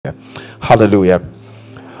Hallelujah.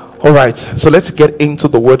 All right, so let's get into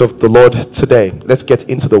the word of the Lord today. Let's get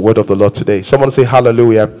into the word of the Lord today. Someone say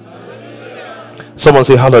hallelujah. Hallelujah. Someone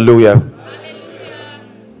say hallelujah. Hallelujah.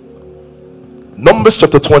 Numbers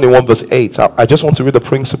chapter 21 verse 8. I just want to read the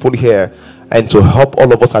principle here and to help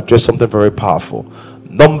all of us address something very powerful.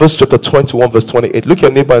 Numbers chapter 21 verse 28. Look at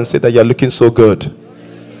your neighbor and say that you're looking so good.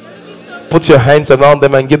 Put your hands around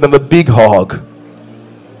them and give them a big hug.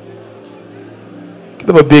 Give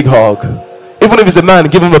them a big hug. Even if it's a man,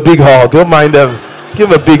 give him a big hug. Don't mind them. Give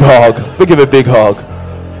him a big hug. We give him a big hug.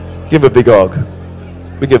 Give him a big hug.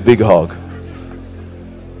 We give a big hug.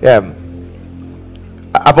 Yeah.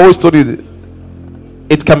 I've always told you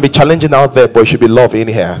it can be challenging out there, but it should be love in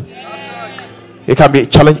here. It can be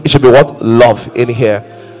challenging. It should be what? Love in here.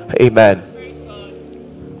 Amen.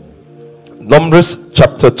 Numbers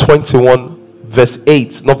chapter 21 verse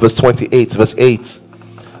 8. Not verse 28. Verse 8.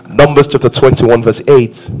 Numbers chapter 21 verse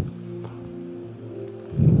 8.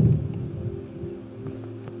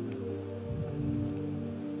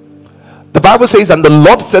 The Bible says, and the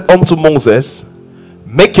Lord said unto Moses,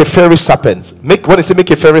 make a fiery serpent. When they say make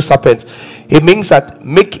a fiery serpent, it means that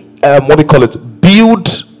make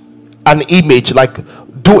build an image, like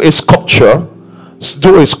do a sculpture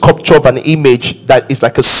of an image that is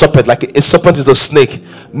like a serpent. Like a serpent is a snake.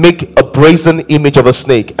 Make a brazen image of a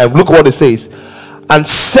snake. And look what it says. And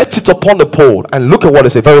set it upon a pole. And look at what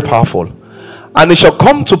it says. Very powerful. And it shall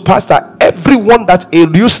come to pass that everyone that a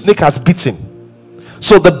new snake has bitten.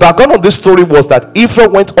 So the background of this story was that Israel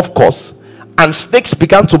went off course, and snakes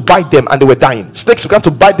began to bite them, and they were dying. Snakes began to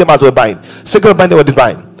bite them as they were dying. Snakes were biting, they were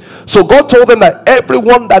dying. So God told them that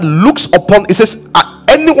everyone that looks upon, it says,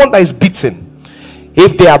 anyone that is bitten,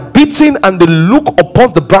 if they are beaten and they look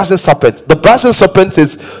upon the brazen serpent, the brazen serpent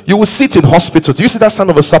is, you will see it in hospitals. Do you see that sign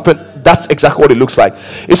of a serpent? That's exactly what it looks like.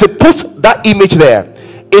 It says, put that image there.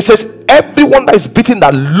 It says, everyone that is beaten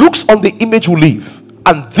that looks on the image will live.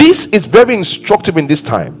 And this is very instructive in this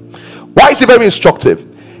time. Why is it very instructive?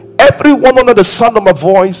 Everyone under the sound of my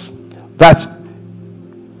voice, that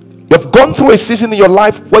you have gone through a season in your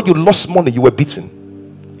life where you lost money, you were beaten.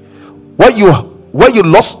 Where you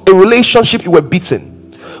lost a relationship, you were beaten.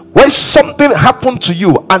 Where something happened to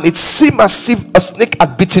you and it seemed as if a snake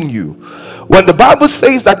had bitten you. When the Bible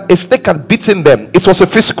says that a snake had bitten them, it was a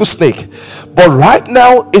physical snake. But right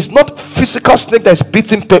now, it's not physical snake that is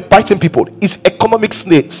biting people. It's economic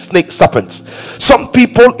snake serpent. Some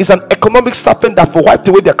people, it's an economic serpent that wiped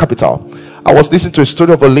away their capital. I was listening to a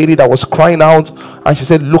story of a lady that was crying out, and she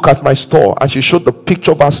said, look at my store. And she showed the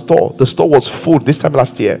picture of her store. The store was full this time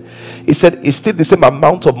last year. He said, it's still the same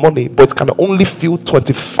amount of money, but it can only fill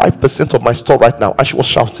 25% of my store right now. And she was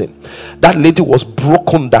shouting. That lady was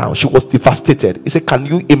broken down. She was devastated. He said, can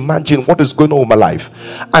you imagine what is going on with my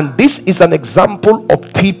life? And this is an example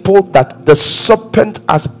of people that the serpent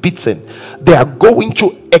has bitten. They are going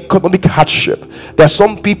through economic hardship. There are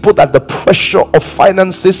some people that the pressure of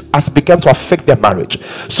finances has begun to affect their marriage.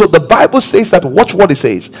 So the Bible says that, watch what it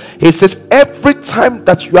says. It says, every time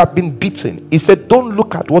that you have been beaten, it said, don't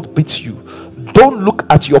look at what beats you. Don't look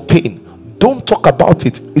at your pain. Don't talk about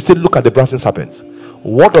it. It said, look at the brazen serpent.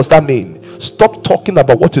 What does that mean? Stop talking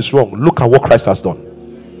about what is wrong. Look at what Christ has done.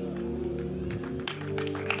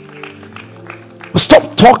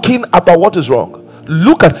 Stop talking about what is wrong.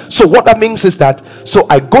 Look at, so what that means is that, so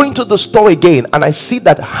I go into the store again and I see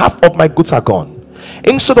that half of my goods are gone.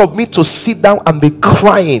 Instead of me to sit down and be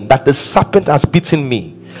crying that the serpent has beaten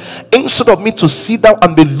me, instead of me to sit down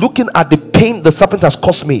and be looking at the pain the serpent has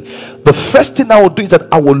caused me, the first thing I will do is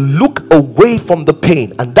that I will look away from the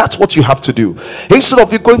pain. And that's what you have to do. Instead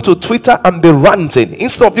of you going to Twitter and be ranting,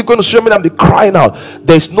 instead of you going to social media and be crying out,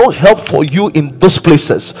 there's no help for you in those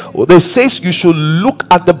places. They says you should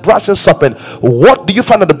look at the brazen serpent. What do you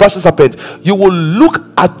find at the brazen serpent? You will look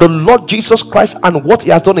at the Lord Jesus Christ and what he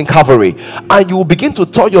has done in Calvary, and you will begin to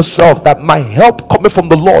tell yourself that my help coming from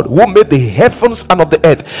the Lord who made the heavens and of the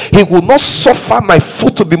earth. He will not suffer my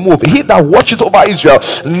foot to be moved. He that watches over Israel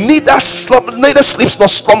neither sleeps nor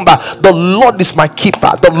slumber. The Lord is my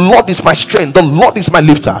keeper. The Lord is my strength. The Lord is my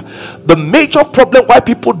lifter. The major problem why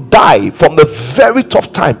people die from the very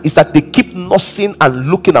tough time is that they keep nursing and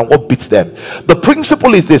looking at what beats them. The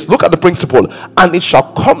principle is this. Look at the principle. And it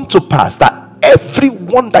shall come to pass that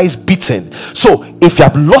everyone that is beaten. So if you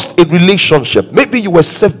have lost a relationship, maybe you were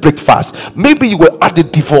served breakfast, maybe you were at the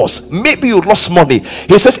divorce, maybe you lost money,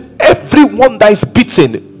 he says everyone that is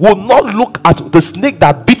beaten will not look at the snake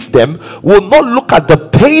that beats them, will not look at the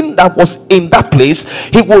pain that was in that place.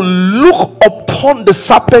 He will look upon the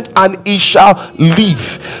serpent and he shall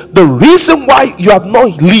live. The reason why you have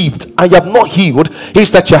not lived and you have not healed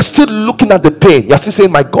is that you are still looking at the pain. You are still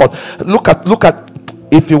saying, my God, look at.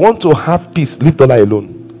 If you want to have peace, leave the lie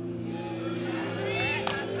alone.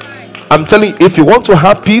 I'm telling you, if you want to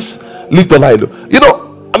have peace, leave the lie alone. You know,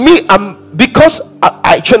 because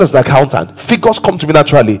I train as an accountant, figures come to me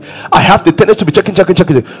naturally. I have the tendency to be checking.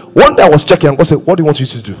 One day I was checking and God said, what do you want you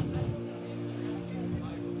to do?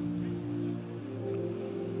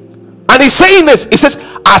 And he's saying this. He says,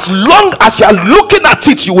 as long as you are looking at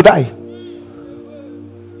it, you will die.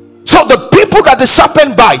 So the people that the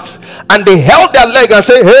serpent bites and they held their leg and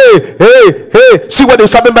say, hey, see where the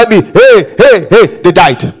serpent bite me, hey, they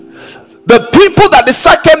died. The people that the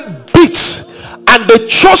serpent beat and they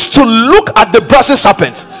chose to look at the brazen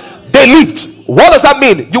serpent, they lived. What does that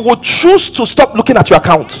mean? You will choose to stop looking at your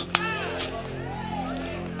account.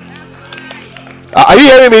 Are you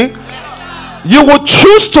hearing me? You will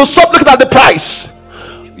choose to stop looking at the price.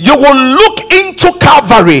 You will look into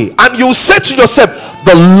Calvary and you say to yourself,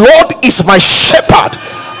 the Lord is my shepherd,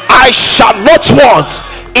 I shall not want.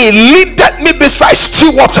 He leadeth me beside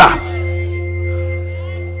still water.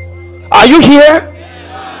 Are you here?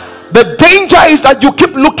 The danger is that you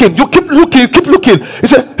keep looking. He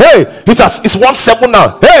said, hey, it's 1.7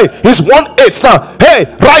 now. Hey, it's 1.8 now. Hey,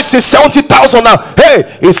 rice is 70,000 now. Hey,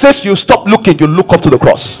 it says you stop looking, you look up to the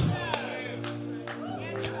cross.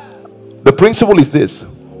 The principle is this: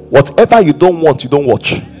 whatever you don't want, you don't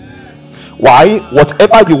watch. Why?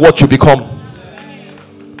 Whatever you watch, you become.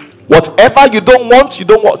 Whatever you don't want, you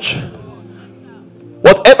don't watch.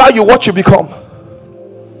 Whatever you watch, you become.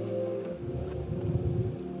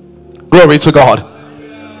 Glory to God.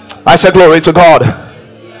 I said glory to God.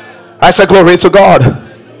 I said glory to God.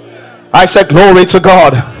 I said glory to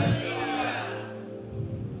God.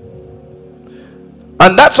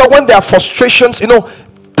 And that's why when there are frustrations, you know,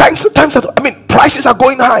 times prices are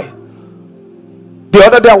going high. The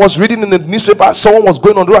other day I was reading in the newspaper, someone was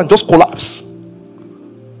going on the road and just collapsed.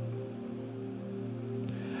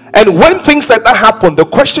 And when things like that happen, the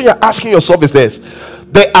question you're asking yourself is this: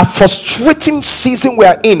 there are frustrating season we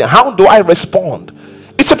are in. How do I respond?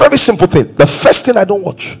 It's a very simple thing. The first thing, I don't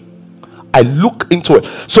watch, I look into it.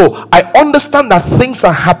 So I understand that things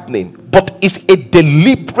are happening, but it's a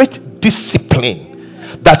deliberate discipline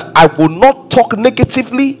that I will not talk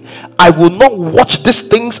negatively, I will not watch these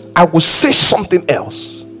things, I will say something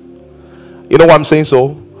else. You know what I'm saying? So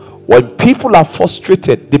when people are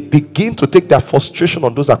frustrated, they begin to take their frustration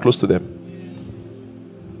on those that are close to them.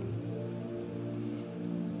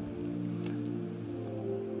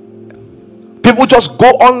 People just go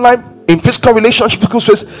online in physical relationship, physical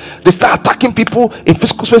space, they start attacking people in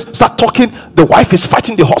physical space, start talking. The wife is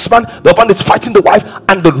fighting the husband, the husband is fighting the wife,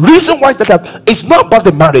 and the reason why is that it's not about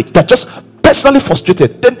the marriage, they're just personally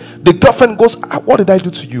frustrated. Then the girlfriend goes, what did I do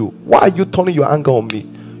to you? Why are you turning your anger on me?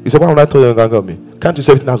 You say, why would I turn your anger on me? Can't you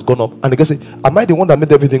say everything has gone up? And the girl say, am I the one that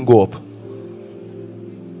made everything go up?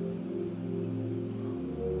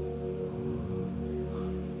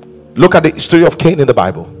 Look at the story of Cain in the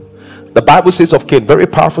Bible. The Bible says of Cain, very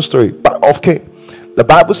powerful story of Cain. The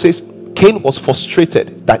Bible says Cain was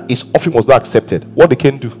frustrated that his offering was not accepted. What did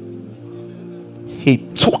Cain do? He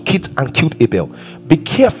took it and killed Abel. Be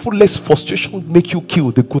careful lest frustration make you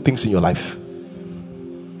kill the good things in your life.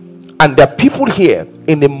 And there are people here,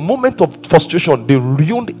 in a moment of frustration, they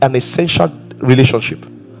ruined an essential relationship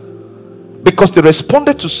because they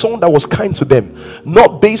responded to someone that was kind to them,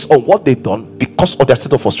 not based on what they've done, because of their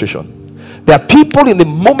state of frustration. There are people in the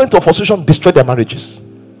moment of frustration destroy their marriages.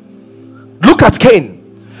 Look at Cain.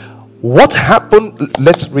 What happened?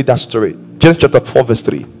 Let's read that story. Genesis chapter 4 verse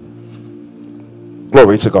 3.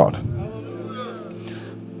 Glory to God.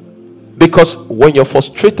 Because when you're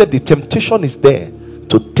frustrated, the temptation is there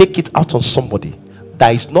to take it out on somebody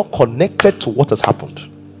that is not connected to what has happened.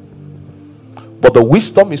 But the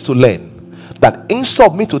wisdom is to learn that instead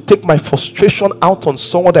of me to take my frustration out on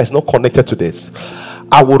someone that is not connected to this,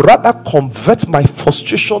 I would rather convert my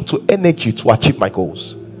frustration to energy to achieve my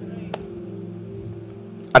goals.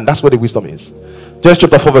 And that's where the wisdom is. Genesis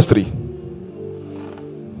chapter 4 verse 3.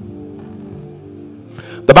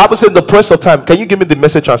 The Bible says in the press of time. Can you give me the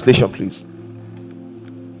Message translation, please?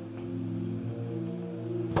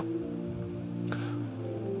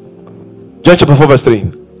 Genesis chapter 4 verse 3.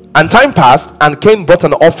 And time passed, and Cain brought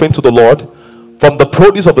an offering to the Lord from the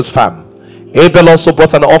produce of his farm. Abel also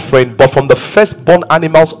brought an offering, but from the firstborn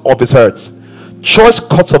animals of his herds, choice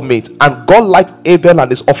cuts of meat. And God liked Abel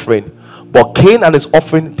and his offering, but Cain and his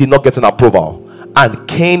offering did not get an approval. And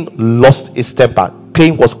Cain lost his temper.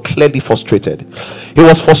 Cain was clearly frustrated. He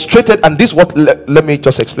was frustrated, and this is what let me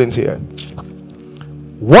just explain here.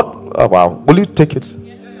 What? Oh, wow. Will you take it?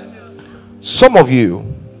 Some of you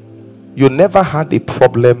never had a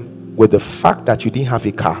problem with the fact that you didn't have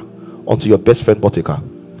a car until your best friend bought a car.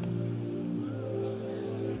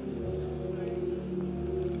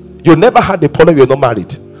 You never had a problem you're not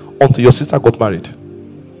married until your sister got married.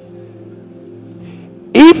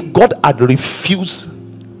 If God had refused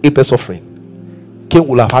Abel's offering, Cain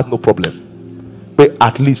would have had no problem. But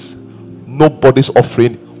at least nobody's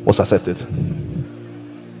offering was accepted.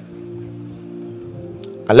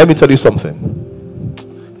 And let me tell you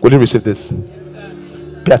something. Will you receive this?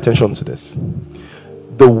 Pay attention to this.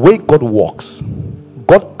 The way God works,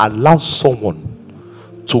 God allows someone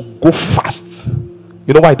to go fast.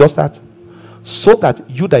 You know why he does that? So that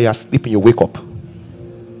you that are sleeping, you wake up.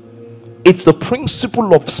 It's the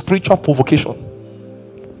principle of spiritual provocation.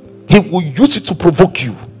 He will use it to provoke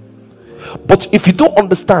you. But if you don't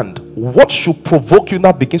understand, what should provoke you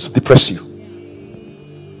now begins to depress you.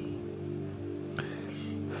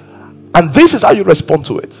 And this is how you respond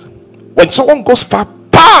to it. When someone goes far,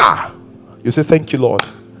 bah! You say, thank you, Lord.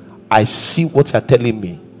 I see what you're telling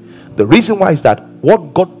me. The reason why is that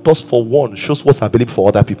what God does for one shows what's available for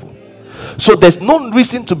other people. So there's no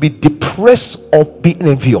reason to be depressed or be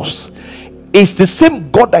envious. It's the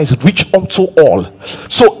same God that is rich unto all.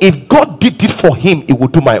 So if God did it for him, he will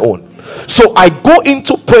do my own. So I go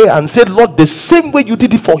into prayer and say, Lord, the same way you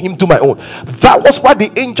did it for him, do my own. That was why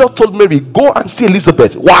the angel told Mary, go and see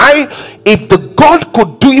Elizabeth. Why? If the God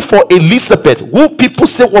could do it for Elizabeth, who people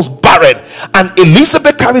say was barren, and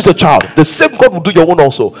Elizabeth carries a child, the same God will do your own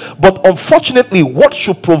also. But unfortunately, what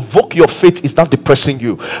should provoke your faith is not depressing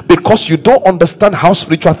you, because you don't understand how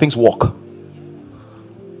spiritual things work.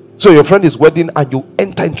 So your friend is wedding and you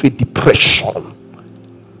enter into a depression.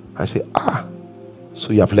 I say,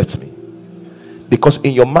 so you have left me. Because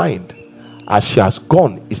in your mind, as she has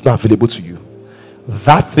gone, it's not available to you.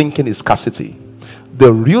 That thinking is scarcity.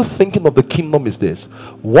 The real thinking of the kingdom is this: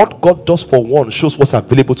 what God does for one shows what's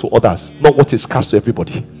available to others, not what is scarce to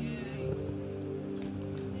everybody.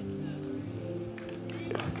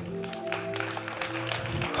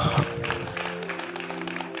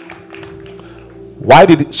 Why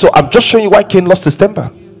did it? So I'm just showing you why Cain lost his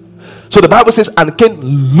temper. So the Bible says, and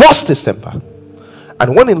Cain lost his temper.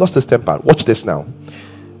 And when he lost his temper, watch this now.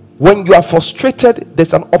 When you are frustrated,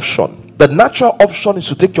 there's an option. The natural option is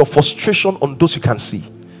to take your frustration on those you can see.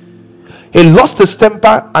 He lost his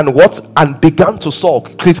temper and what? And began to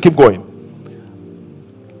sulk. Please keep going.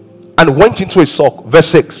 And went into a sulk. Verse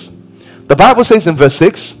 6. The Bible says in verse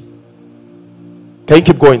 6. Can you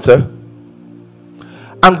keep going, sir?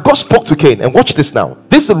 And God spoke to Cain. And watch this now.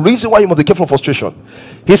 This is the reason why you must be careful of frustration.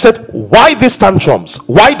 He said, why these tantrums?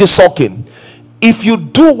 Why this sulking? If you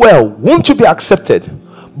do well, won't you be accepted?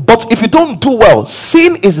 But if you don't do well,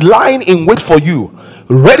 sin is lying in wait for you,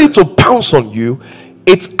 ready to pounce on you.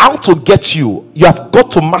 It's out to get you. You have got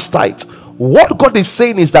to master it. What God is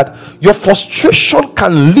saying is that your frustration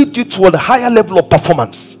can lead you to a higher level of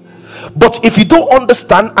performance. But if you don't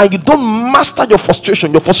understand and you don't master your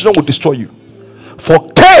frustration will destroy you. For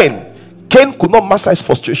Cain could not master his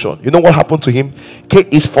frustration. You know what happened to him?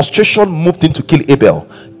 His frustration moved him to kill Abel.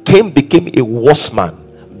 Cain became a worse man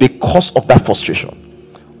because of that frustration.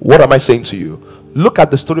 What am I saying to you? Look at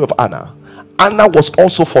the story of Anna. Anna was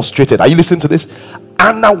also frustrated. Are you listening to this?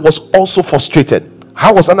 Anna was also frustrated.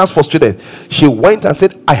 How was Anna frustrated? She went and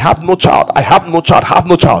said, I have no child. I have no child. I have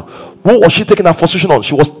no child. What was she taking her frustration on?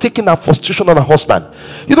 She was taking her frustration on her husband.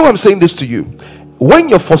 You know why I'm saying this to you? When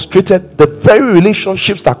you're frustrated, the very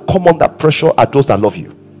relationships that come under pressure are those that love you.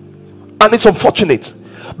 And it's unfortunate,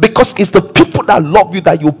 because it's the people that love you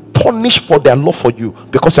that you punish for their love for you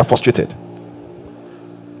because you're frustrated.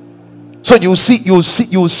 So you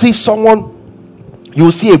see someone, you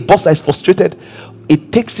will see a boss that is frustrated.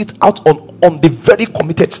 It takes it out on the very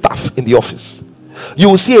committed staff in the office. You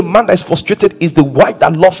will see a man that is frustrated, is the wife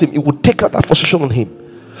that loves him. It will take out that frustration on him.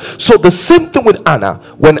 So the same thing with Anna.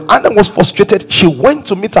 When Anna was frustrated, she went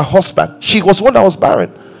to meet her husband. She was one that was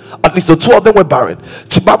barren. At least the two of them were barren.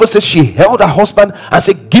 The Bible says she held her husband and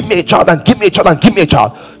said, give me a child, and give me a child, and give me a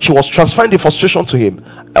child. She was transferring the frustration to him.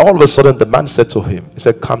 And all of a sudden the man said to him, he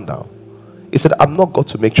said, calm down. He said, I'm not God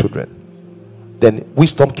to make children. Then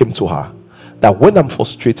wisdom came to her that when I'm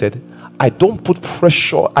frustrated, I don't put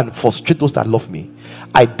pressure and frustrate those that love me.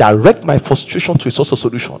 I direct my frustration to a source of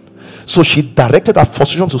solution. So she directed her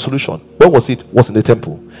frustration to solution. Where was it? Was in the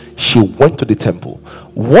temple. She went to the temple.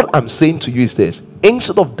 What I'm saying to you is this: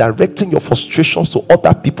 instead of directing your frustrations to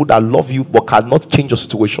other people that love you but cannot change your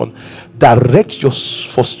situation, direct your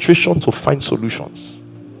frustration to find solutions.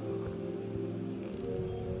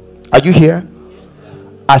 Are you here?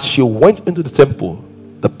 As she went into the temple,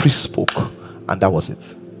 the priest spoke, and that was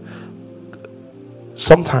it.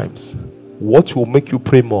 Sometimes what will make you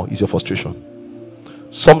pray more is your frustration.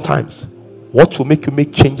 Sometimes what will make you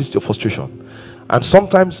make changes to your frustration. And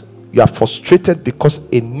sometimes you are frustrated because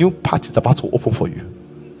a new path is about to open for you.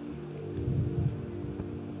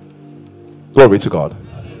 Glory to God.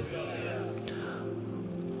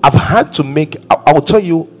 I've had to make, I will tell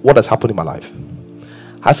you what has happened in my life.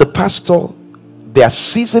 As a pastor, there are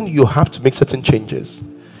seasons you have to make certain changes.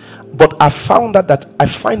 But I found that I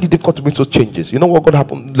find it difficult to make those changes. You know what God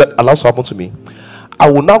allows to happen to me? I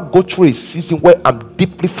will now go through a season where I'm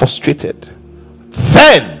deeply frustrated.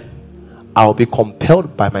 Then I'll be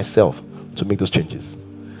compelled by myself to make those changes.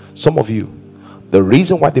 Some of you, the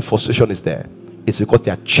reason why the frustration is there is because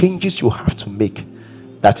there are changes you have to make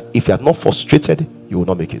that if you are not frustrated, you will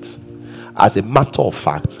not make it. As a matter of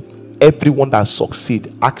fact, everyone that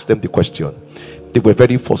succeeds, ask them the question. They were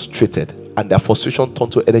very frustrated, and their frustration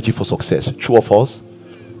turned to energy for success. True or false?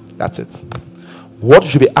 That's it. What you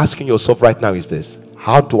should be asking yourself right now is this: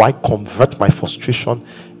 how do I convert my frustration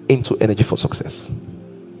into energy for success?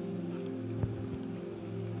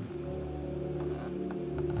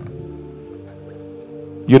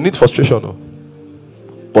 You need frustration, no?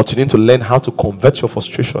 But you need to learn how to convert your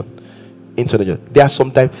frustration into energy. There are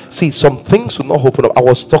sometimes, see, some things will not open up. I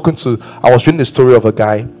was reading the story of a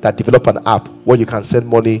guy that developed an app where you can send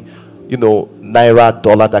money, you know, naira,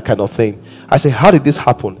 dollar, that kind of thing. I said, how did this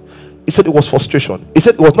happen? He said it was frustration. He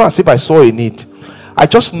said it was not as if I saw a need. I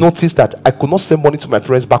just noticed that I could not send money to my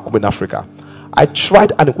parents back home in Africa. I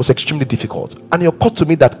tried and it was extremely difficult. And it occurred to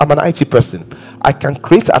me that I'm an IT person. I can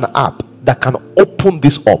create an app that can open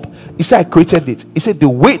this up. He said I created it. He said the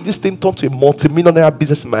way this thing turned to a multi-millionaire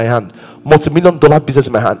business in my hand, multi-million dollar business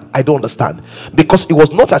in my hand, I don't understand. Because it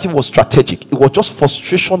was not as if it was strategic. It was just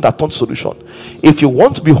frustration that turned solution. If you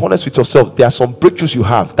want to be honest with yourself, there are some breakthroughs you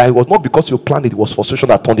have that it was not because you planned it, it was frustration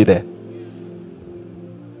that turned it there.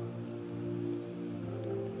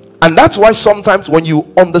 And that's why sometimes when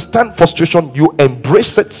you understand frustration, you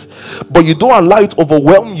embrace it, but you don't allow it to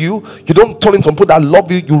overwhelm you. You don't turn into people that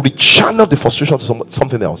love you. You rechannel the frustration to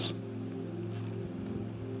something else.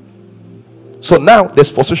 So now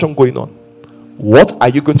there's frustration going on. What are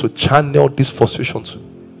you going to channel this frustration to?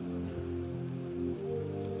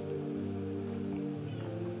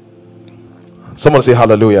 Someone say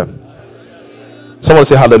hallelujah. Someone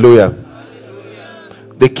say hallelujah.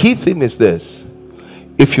 The key thing is this: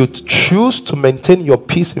 if you choose to maintain your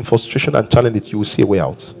peace in frustration and challenge it, you will see a way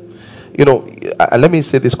out. You know, let me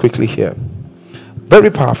say this quickly here.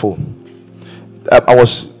 Very powerful. I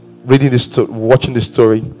was reading this, watching this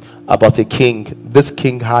story about a king. This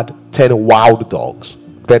king had 10 wild dogs,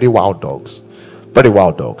 very wild dogs, very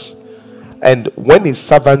wild dogs. And when his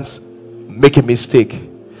servants make a mistake,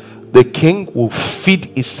 the king will feed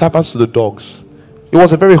his servants to the dogs. He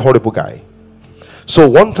was a very horrible guy. So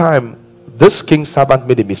one time, this king's servant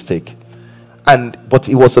made a mistake, but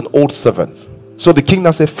he was an old servant. So the king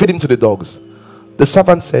now said, feed him to the dogs. The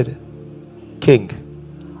servant said, King,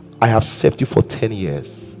 I have served you for 10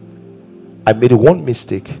 years. I made one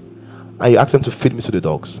mistake, and you asked him to feed me to the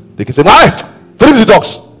dogs. The king said, "Aye, feed him to the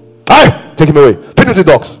dogs. Aye, take him away. Feed him to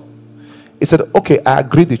the dogs." He said, "Okay, I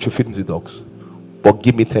agree that you feed him to the dogs, but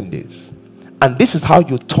give me 10 days. And this is how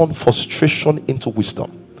you turn frustration into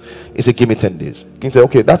wisdom. He said, give me 10 days. The king said,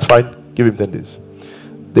 okay, that's fine. Give him 10 days.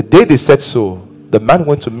 The day they said so, the man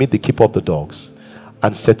went to meet the keeper of the dogs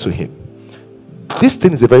and said to him, this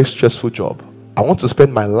thing is a very stressful job. I want to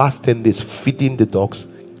spend my last 10 days feeding the dogs,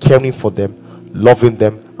 caring for them, loving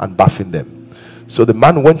them, and bathing them. So the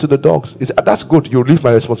man went to the dogs. He said, that's good. You relieve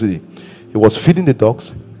my responsibility. He was feeding the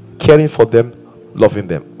dogs, caring for them, loving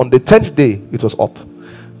them. On the 10th day, it was up.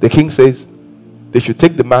 The king says they should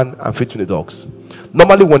take the man and feed to the dogs.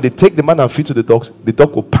 Normally, when they take the man and feed to the dogs, the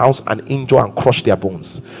dog will pounce and injure and crush their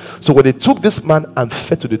bones. So when they took this man and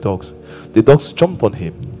fed to the dogs jumped on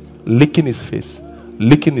him, licking his face,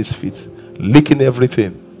 licking his feet, licking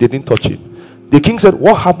everything. They didn't touch him. The king said,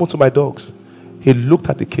 what happened to my dogs? He looked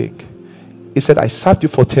at the king. He said, I served you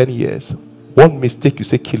for 10 years. One mistake, you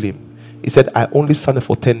say kill him. He said, I only served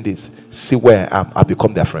for 10 days. See where I am. I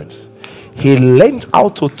become their friends. He learned how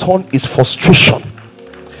to turn his frustration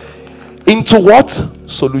into what?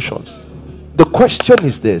 Solutions. The question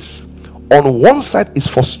is this: on one side is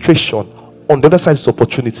frustration, on the other side is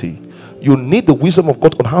opportunity. You need the wisdom of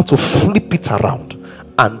God on how to flip it around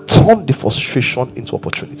and turn the frustration into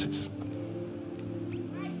opportunities.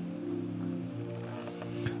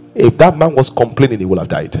 If that man was complaining, he would have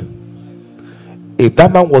died. If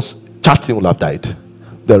that man was chatting, he would have died.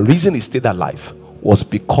 The reason he stayed alive was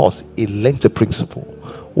because he learned a principle.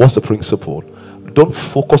 What's the principle? Don't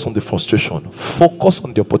focus on the frustration. Focus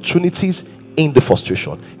on the opportunities in the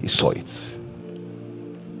frustration. He saw it.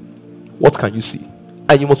 What can you see?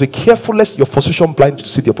 And you must be careful lest your frustration blind you to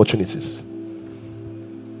see the opportunities.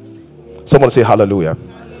 Someone say hallelujah.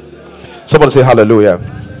 Someone say hallelujah.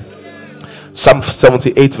 Psalm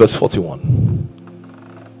 78 verse 41.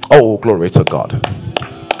 Oh, glory to God.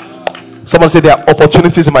 Someone say there are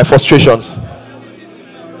opportunities in my frustrations.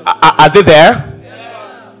 Are they there?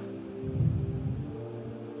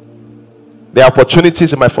 There are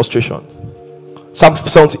opportunities in my frustrations. Psalm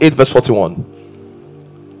 78 verse 41.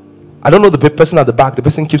 I don't know the person at the back. The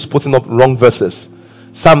person keeps putting up wrong verses.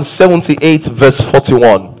 Psalm 78 verse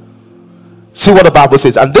 41. See what the Bible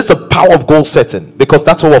says. And this is the power of goal setting, because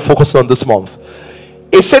that's what we're focusing on this month.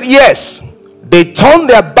 It said, yes, they turned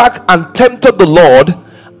their back and tempted the Lord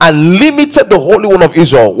and limited the Holy One of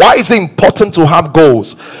Israel. Why is it important to have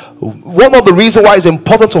goals? One of the reasons why it's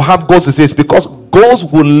important to have goals is this: because goals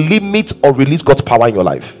will limit or release God's power in your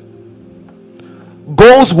life.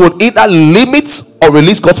 Goals will either limit or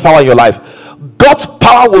release God's power in your life. God's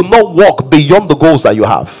power will not walk beyond the goals that you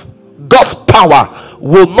have. God's power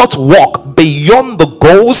will not walk beyond the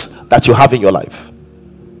goals that you have in your life.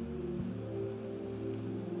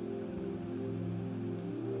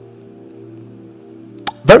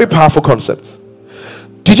 Very powerful concept.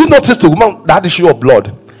 Did you notice the woman that had the issue of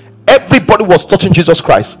blood? Everybody was touching Jesus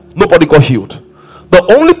Christ. Nobody got healed. The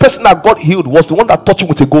only person that got healed was the one that touched him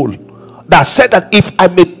with a goal, that said that if I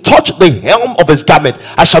may touch the hem of his garment,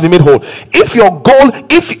 I shall be made whole. If your goal,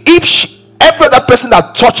 every other person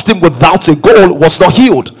that touched him without a goal was not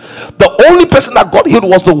healed. The only person that got healed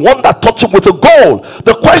was the one that touched him with a goal.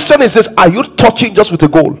 The question is this: are you touching just with a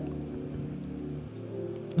goal?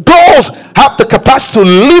 Goals have the capacity to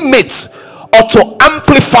limit or to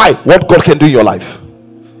amplify what God can do in your life.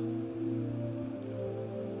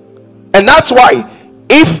 And that's why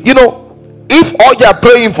if all you are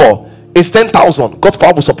praying for is 10,000, God's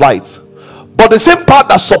power will supply it. But the same power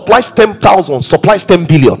that supplies 10,000 supplies 10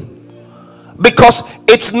 billion. Because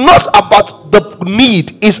it's not about the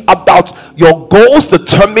need, it's about your goals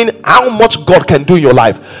determine how much God can do in your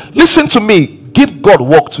life. Listen to me, give God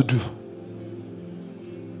work to do.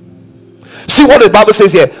 See what the Bible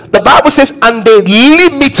says here. The Bible says, and they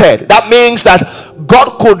limited. That means that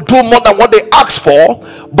God could do more than what they asked for,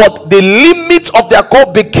 but the limit of their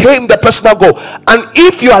goal became the personal goal. And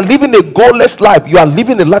if you are living a goalless life, you are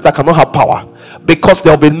living a life that cannot have power, because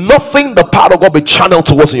there will be nothing the power of God will be channeled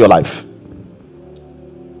towards in your life.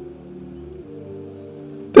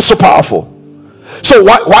 It's so powerful. So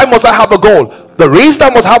why must I have a goal? The reason I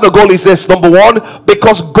must have a goal is this: number one,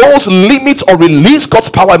 because goals limit or release God's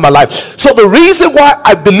power in my life. So the reason why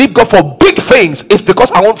I believe God for big things is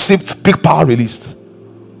because I want to see big power released.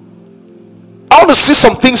 I want to see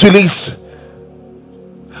some things released.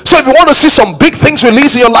 So if you want to see some big things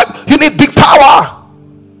released in your life, you need big power.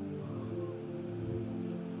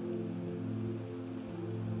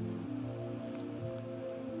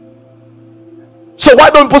 So why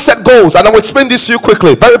don't people set goals? And I will explain this to you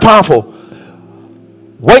quickly. Very powerful.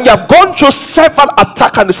 When you have gone through several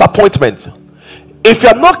attacks and disappointment, if you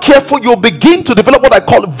are not careful, you'll begin to develop what I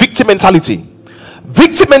call victim mentality.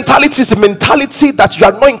 Victim mentality is the mentality that you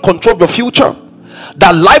are not in control of your future,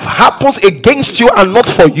 that life happens against you and not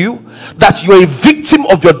for you, that you are a victim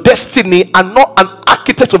of your destiny and not an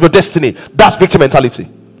architect of your destiny. That's victim mentality.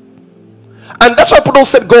 And that's why people don't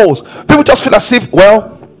set goals. People just feel as if,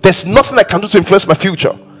 well, there's nothing I can do to influence my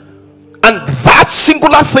future. And that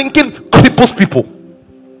singular thinking cripples people.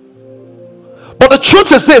 But the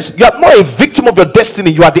truth is this: you are not a victim of your destiny,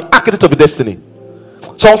 you are the architect of your destiny.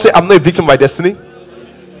 Someone say, I'm not a victim of my destiny,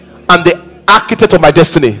 I'm the architect of my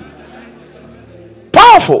destiny.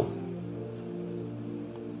 Powerful.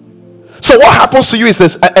 So what happens to you is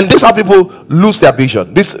this, and this is how people lose their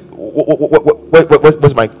vision. Where's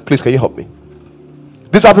my, please can you help me?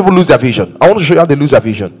 This is how people lose their vision. I want to show you how they lose their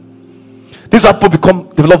vision. This is how people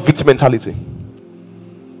develop victim mentality.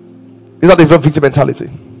 This is how they develop victim mentality.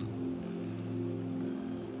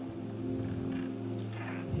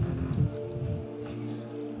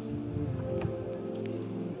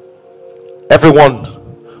 Everyone,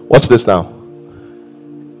 watch this now.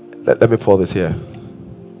 Let me pour this here.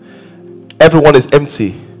 Everyone is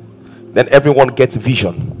empty then everyone gets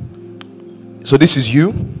vision. So this is you,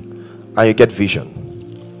 and you get vision.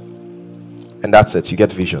 And that's it, you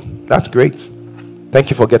get vision. That's great. Thank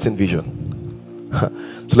you for getting vision.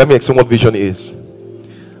 So let me explain what vision is.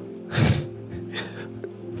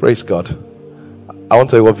 Praise God. I want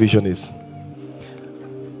to tell you what vision is.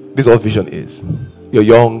 This is what vision is. You're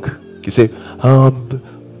young. You say,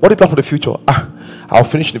 what do you plan for the future? I'll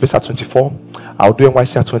finish university at 24. I'll do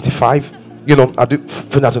NYC at 25. I'll do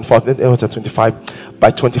finish at 25, then at 25.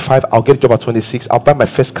 By 25, I'll get a job at 26. I'll buy my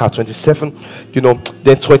first car at 27.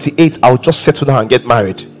 Then 28, I'll just settle down and get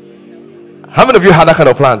married. How many of you had that kind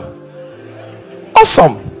of plan?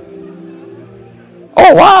 Awesome.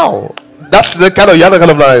 Oh, wow. That's the kind of, you had that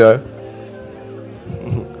kind of plan, right?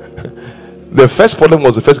 The first problem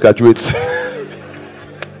was the first graduates.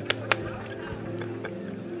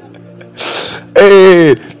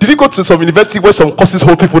 Hey, did you go to some university where some courses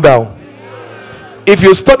hold people down? If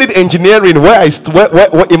you studied engineering, where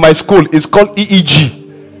in my school, it's called EEG.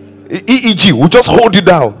 EEG will just hold you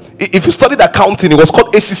down. If you studied accounting, it was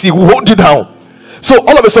called ACC, will hold you down. So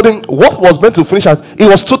all of a sudden, what was meant to finish at, it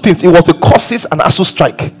was two things. It was the courses and ASU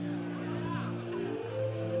strike.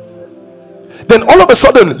 Then all of a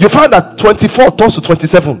sudden, you find that 24 turns to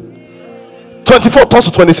 27. 24 turns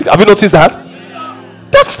to 26. Have you noticed that?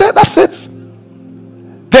 That's it.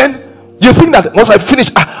 Then you think that once I finish,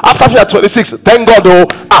 after I finish at 26, thank God,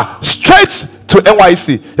 straight to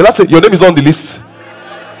NYC. And that's it. Your name is on the list.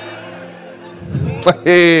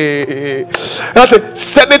 Hey. And I say,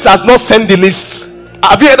 Senate has not sent the list.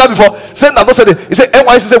 Have you heard that before? Senate has not sent it. He said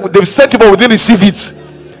NYC said they've sent it, but we didn't receive it.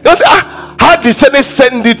 And I say, how did Senate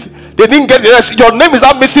send it? They didn't get the rest. Your name is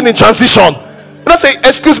not missing in transition. And I say,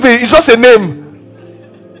 excuse me, it's just a name.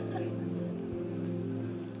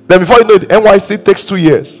 Then before you know it, NYC takes 2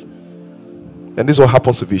 years. And this is what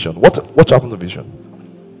happens to vision. What happens to vision?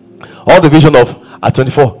 All the vision of at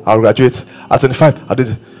 24, I'll graduate. At 25, I'll do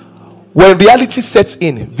it. When reality sets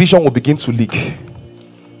in, vision will begin to leak.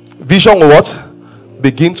 Vision will what?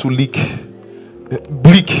 Begin to leak.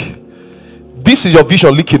 Bleak. This is your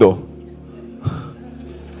vision leaking, though.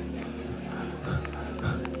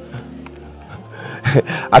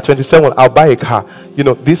 At 27, I'll buy a car.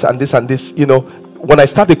 This and this and this. When I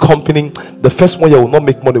start the company, the first 1 year will not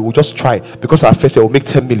make money. We'll just try, because our first year will make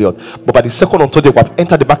 10 million. But by the second or third year, we have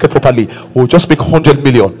entered the market properly, we'll just make 100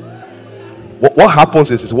 million. What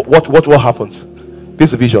happens is what happens?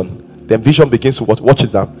 This vision. Then vision begins to watch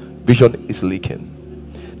it down. Vision is leaking.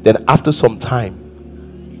 Then after some time,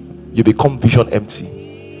 you become vision empty.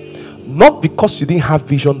 Not because you didn't have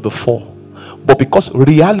vision before, but because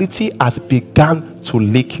reality has begun to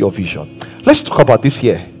leak your vision. Let's talk about this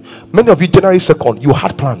year. Many of you, January 2nd, you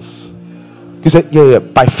had plans. You said, yeah,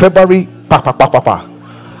 by February,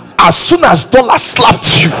 as soon as dollar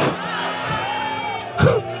slapped you,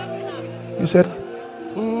 you said,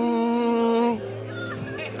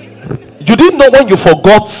 you didn't know when you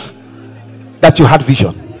forgot that you had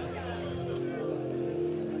vision.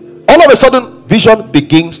 All of a sudden, vision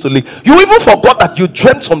begins to leak. You even forgot that you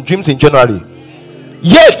dreamt some dreams in January.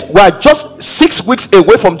 Yet, we are just 6 weeks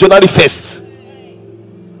away from January 1st.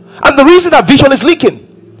 And the reason that vision is leaking.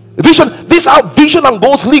 Vision, this is how vision and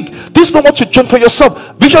goals leak. This is not what you dream for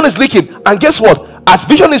yourself. Vision is leaking. And guess what? As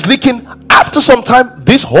vision is leaking, after some time,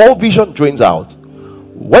 this whole vision drains out.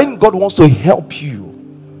 When God wants to help you,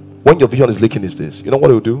 when your vision is leaking, is this. You know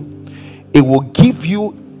what it will do? It will give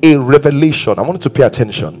you a revelation. I want you to pay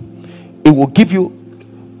attention. It will give you,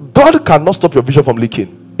 God cannot stop your vision from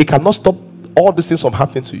leaking. It cannot stop all these things from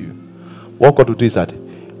happening to you. What God will do is that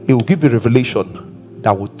it will give you a revelation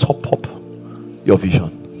that will top up your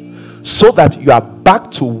vision, so that you are back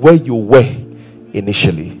to where you were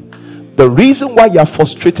initially. The reason why you are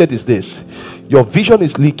frustrated is this: your vision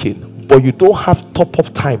is leaking, but you don't have top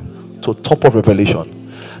up time to top up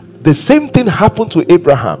revelation. The same thing happened to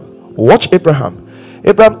Abraham. Watch Abraham.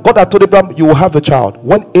 God had told Abraham, you will have a child.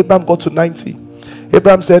 When Abraham got to 90,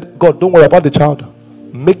 Abraham said, God, don't worry about the child.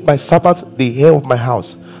 Make my servant the heir of my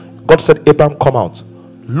house. God said, Abraham, come out.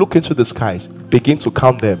 Look into the skies. Begin to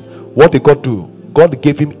count them. What did God do? God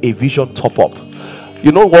gave him a vision top up.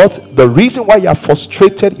 You know what? The reason why you are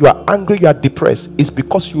frustrated, you are angry, you are depressed is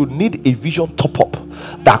because you need a vision top up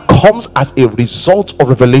that comes as a result of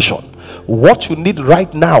revelation. What you need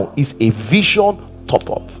right now is a vision top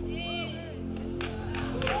up.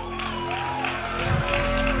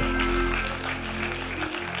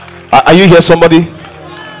 Are you here, somebody?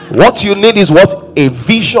 What you need is what? A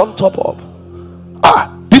vision top up.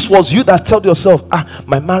 This was you that told yourself,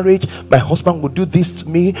 my marriage, my husband will do this to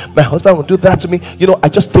me, my husband will do that to me. I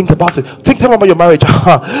just think about it. Think about your marriage.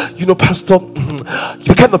 Pastor,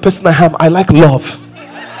 The kind of person I am, I like love.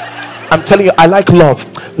 I'm telling you, I like love.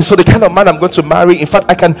 So the kind of man I'm going to marry, in fact,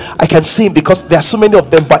 I can see him because there are so many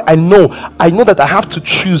of them, but I know that I have to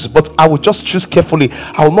choose, but I will just choose carefully.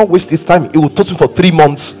 I will not waste his time. It will toast me for 3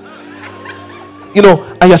 months. You know,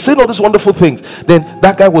 and you're saying all these wonderful things. Then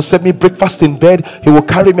that guy will send me breakfast in bed. He will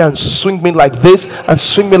carry me and swing me like this and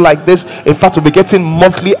swing me like this. In fact, we'll be getting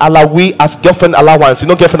monthly alawi as girlfriend allowance. You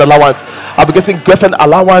know, girlfriend allowance. I'll be getting girlfriend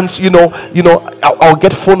allowance. You know, I'll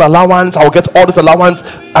get phone allowance. I'll get all this allowance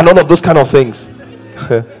and all of those kind of things.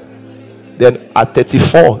 Then at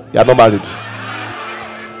 34, you're not married.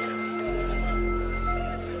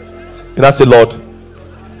 And I say, Lord,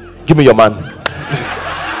 give me your man.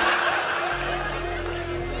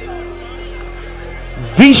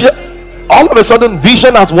 Vision, all of a sudden,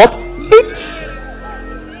 vision has what? Leaked.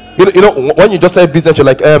 You know, when you just start business, you're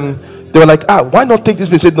like, they were like, why not take this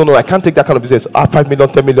business? No, I can't take that kind of business. 5 million,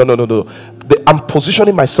 10 million, no. I'm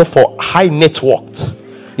positioning myself for high net worth.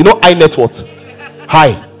 You know, high net worth,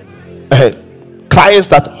 high clients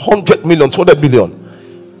that 100 million, 200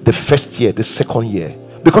 million. The first year, the second year,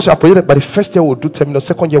 because you are projected by the first year we'll do 10 million.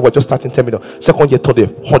 Second year we're just starting 10 million. Second year, third year,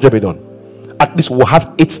 100 million. At least we'll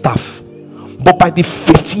have 8 staff. But by the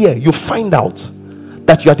 5th year, you find out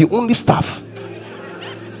that you are the only staff.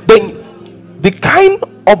 Then the kind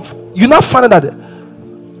of, you now find out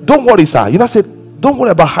that, don't worry, sir. You now say, don't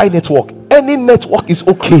worry about high network. Any network is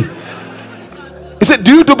okay. He said,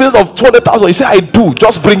 do you do business of 200,000? He said, I do.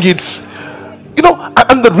 Just bring it. You know,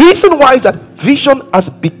 and the reason why is that vision has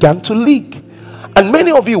begun to leak. And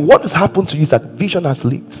many of you, what has happened to you is that vision has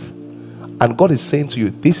leaked. And God is saying to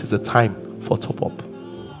you, this is the time for top up.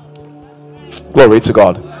 Glory to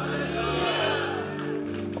God.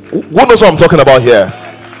 Who knows what I'm talking about here?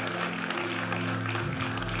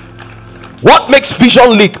 What makes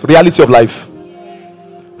vision leak? Reality of life.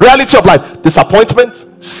 Reality of life. Disappointments,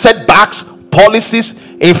 setbacks, policies,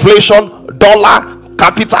 inflation, dollar,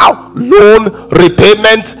 capital, loan,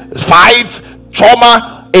 repayment, fights,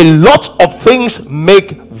 trauma. A lot of things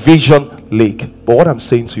make vision leak. But what I'm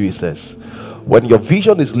saying to you is this: when your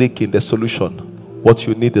vision is leaking, the solution, what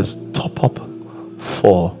you need is top up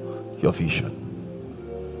for your vision.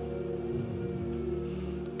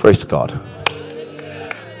 Praise God.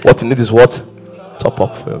 What you need is what? Top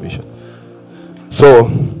up for your vision. So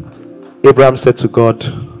Abraham said to God,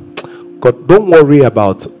 don't worry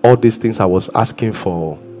about all these things I was asking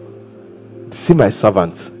for. See my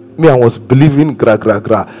servant. Me, I was believing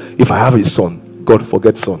if I have a son, God,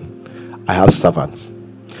 forget son. I have servants.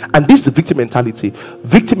 And this is the victim mentality.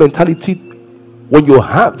 Victim mentality. When you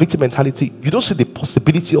have victim mentality, you don't see the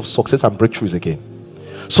possibility of success and breakthroughs again.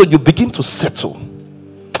 So you begin to settle.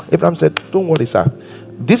 Abraham said, don't worry, sir.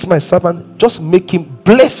 This my servant, just make him,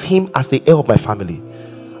 bless him as the heir of my family.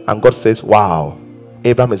 And God says, wow,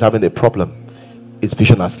 Abraham is having a problem. His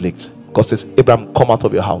vision has leaked. God says, Abraham, come out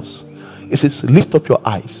of your house. He says, lift up your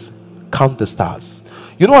eyes, count the stars.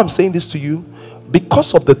 You know I'm saying this to you?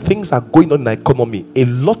 Because of the things that are going on in the economy, a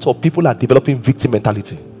lot of people are developing victim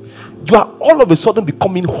mentality. You are all of a sudden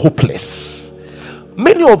becoming hopeless.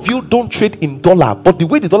 Many of you don't trade in dollar, but the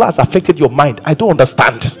way the dollar has affected your mind, I don't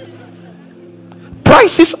understand.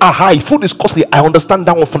 Prices are high, food is costly. I understand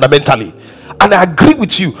that one fundamentally, and I agree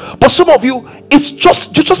with you. But some of you, it's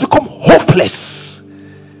just, you just become hopeless.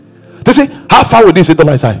 They say, how far will this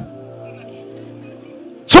dollar is high?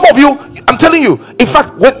 Some of you, I'm telling you, in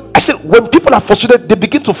fact, when people are frustrated, they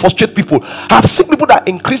begin to frustrate people. I've seen people that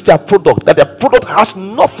increase their product, that their product has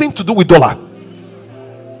nothing to do with dollar.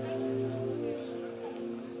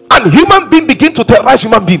 And human being begin to terrorize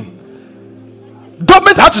human being.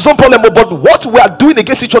 Government has its own problem, but what we are doing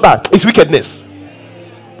against each other is wickedness.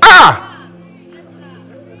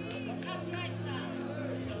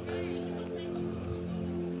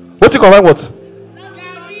 What you call what?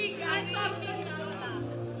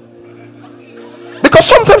 Because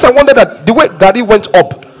sometimes I wonder that the way Gary went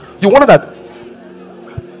up, you wonder that,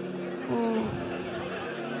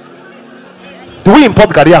 do we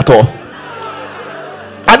import Gary at all?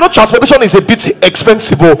 I know transportation is a bit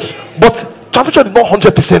expensive, but transportation is not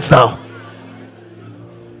 100% now.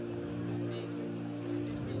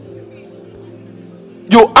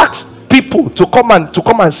 You ask people to come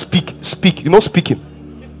and speak. You know, speaking.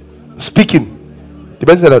 The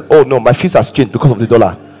person said that, oh no, my fees has changed because of the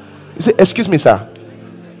dollar. You say, excuse me, sir.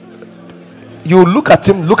 You look at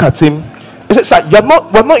him. He said, sir,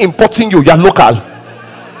 we're not importing you, you're local.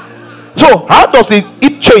 So how does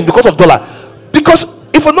it change because of dollar? Because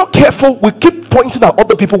if we're not careful, we keep pointing at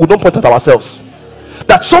other people, we don't point at ourselves.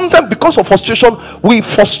 That sometimes because of frustration, we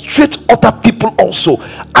frustrate other people also.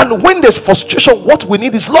 And when there's frustration, what we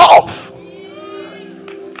need is love.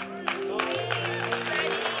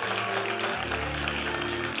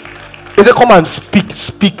 He said, come and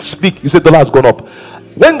speak. You said dollar has gone up.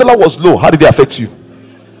 When dollar was low, how did it affect you?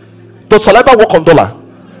 Does saliva work on dollar?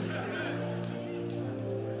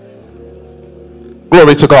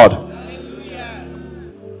 Glory to God.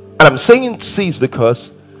 And I'm saying cease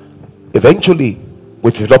because eventually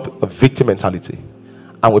we develop a victim mentality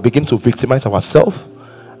and we begin to victimize ourselves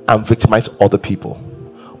and victimize other people.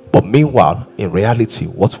 But meanwhile, in reality,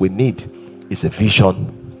 what we need is a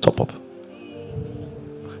vision top up.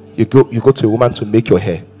 You go to a woman to make your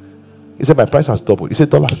hair. You say, my price has doubled. You say,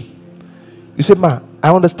 dollar. You say, ma,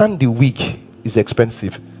 I understand the wig is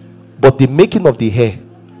expensive, but the making of the hair,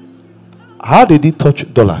 how did it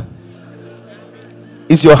touch dollar?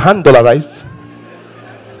 Is your hand dollarized?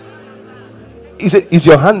 Is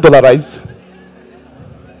your hand dollarized?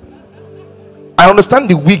 I understand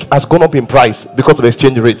the wig has gone up in price because of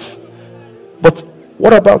exchange rates, but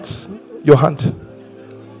what about your hand?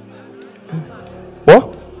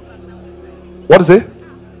 What? What is it?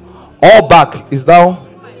 All back is now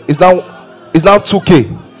 2K.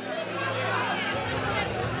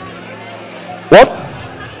 What?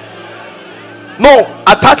 No,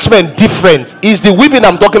 attachment different. Is the weaving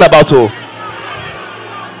I'm talking about. Oh,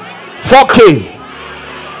 4K.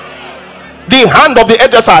 The hand of the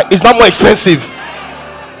hairdresser is now more expensive.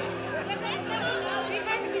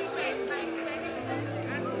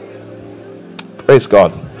 Praise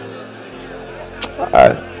God.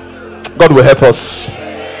 God will help us.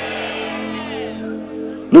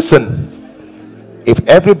 Listen, if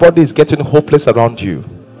everybody is getting hopeless around you,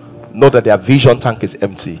 know that their vision tank is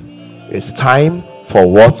empty. It's time for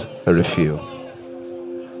what? A refill.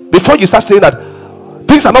 Before you start saying that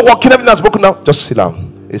things are not working, everything has broken down, just sit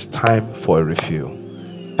down. It's time for a refill.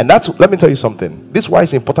 And that's, let me tell you something. This is why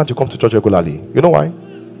it's important to come to church regularly. You know why?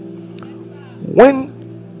 When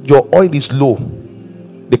your oil is low,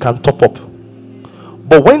 they can top up.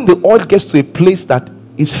 But when the oil gets to a place that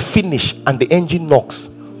is finished and the engine knocks,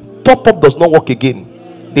 top up does not work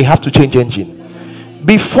again. They have to change engine.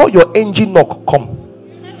 Before your engine knock, come.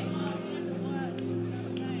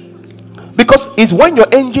 Because it's when your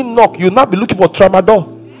engine knock, you'll not be looking for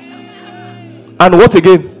tramadol. And what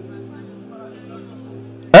again?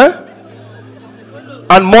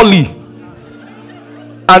 And molly.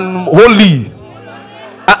 And holy.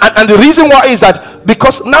 And the reason why is that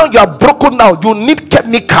because now you are broken now, you need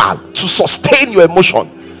chemical to sustain your emotion.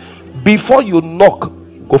 Before you knock,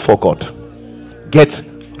 go for God. Get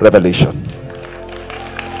revelation.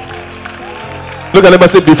 Look at them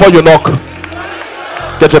and say, before you knock,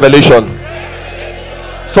 get revelation.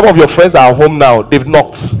 Some of your friends are home now, they've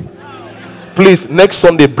knocked. Please, next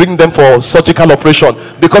Sunday, bring them for surgical operation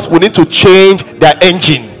because we need to change their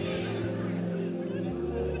engine.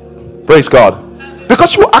 Praise God.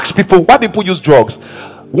 Because you ask people, why do people use drugs?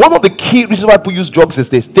 One of the key reasons why people use drugs is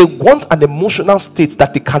this: they want an emotional state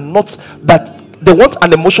that they cannot, that they want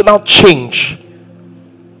an emotional change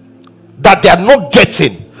that they are not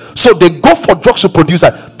getting. So they go for drugs to produce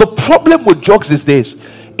that. The problem with drugs is this: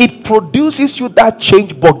 it produces you that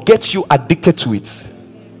change but gets you addicted to it.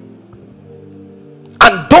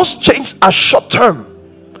 And those changes are short term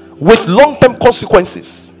with long-term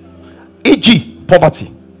consequences, e.g. poverty.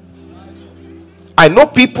 I know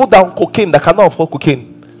people that are on cocaine that cannot afford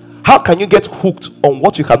cocaine. How can you get hooked on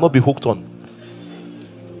what you cannot be hooked on?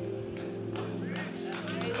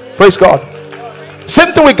 Praise God.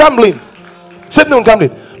 Same thing with gambling. Same thing with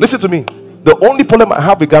gambling. Listen to me. The only problem I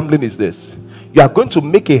have with gambling is this: you are going to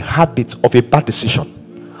make a habit of a bad decision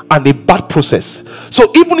and a bad process. So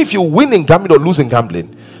even if you win in gambling or lose in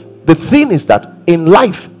gambling, the thing is that in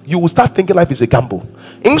life you will start thinking life is a gamble.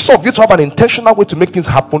 Instead of you to have an intentional way to make things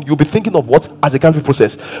happen, you'll be thinking of what as a gambling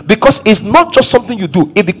process, because it's not just something you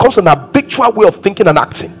do, it becomes an habitual way of thinking and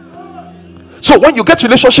acting. So when you get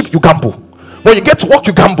relationship, you gamble. When you get to work,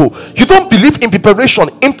 you gamble. You don't believe in preparation,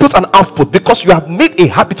 input and output, because you have made a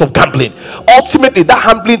habit of gambling. Ultimately, that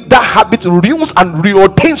habit ruins and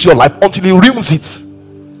reordains your life until it ruins it.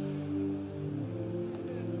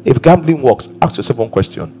 If gambling works, ask yourself one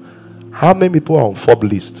question: how many people are on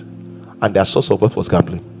Forbes list and their source of wealth was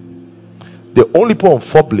gambling? The only people on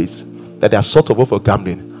Forbes list that their source of wealth for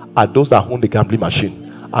gambling are those that own the gambling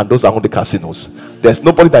machine and those that own the casinos. There's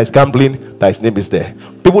nobody that is gambling that his name is there.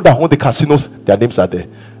 People that own the casinos, their names are there.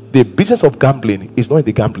 The business of gambling is not in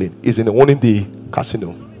the gambling, it's in owning the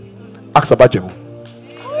casino. Ask about Jehu.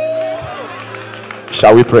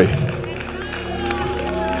 Shall we pray?